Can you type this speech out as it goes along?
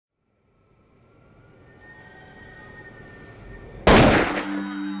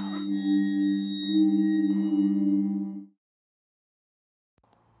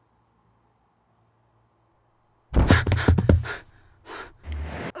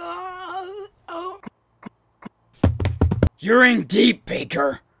You're in deep,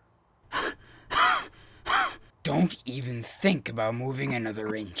 Baker. Don't even think about moving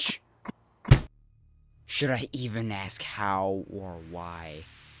another inch. Should I even ask how or why?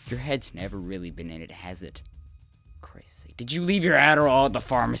 Your head's never really been in it, has it? Christ's sake, did you leave your Adderall at the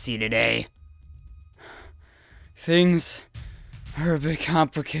pharmacy today? Things are a bit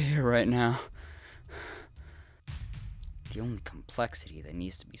complicated right now. The only complexity that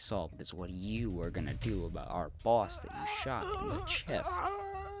needs to be solved is what you are gonna do about our boss that you shot in the chest.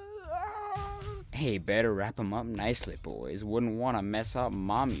 Hey, better wrap him up nicely, boys. Wouldn't want to mess up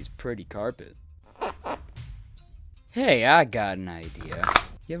Mommy's pretty carpet. Hey, I got an idea.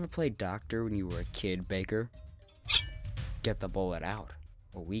 You ever played doctor when you were a kid, Baker? Get the bullet out,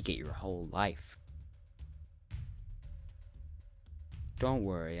 or we get your whole life. Don't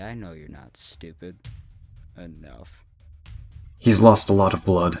worry, I know you're not stupid enough. He's lost a lot of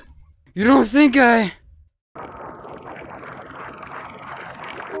blood. You don't think I...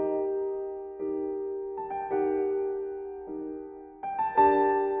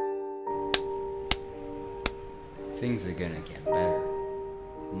 Things are gonna get better.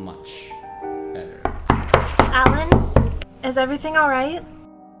 Much better. Alan, is everything alright?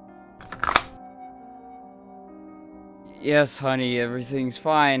 Yes, honey, everything's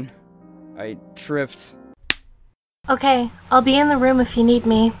fine. I tripped. Okay, I'll be in the room if you need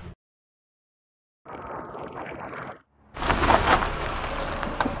me.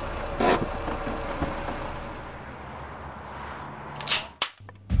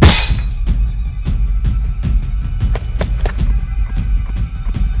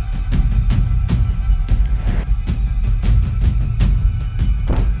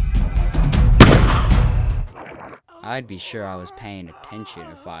 I'd be sure I was paying attention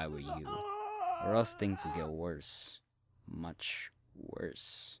if I were you, or else things would get worse. Much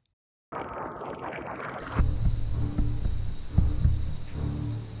worse.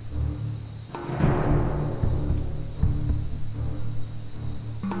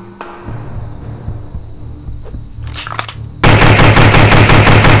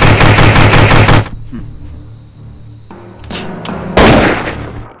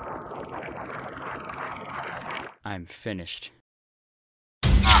 I'm finished.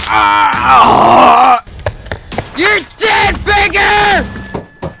 You're dead, Baker!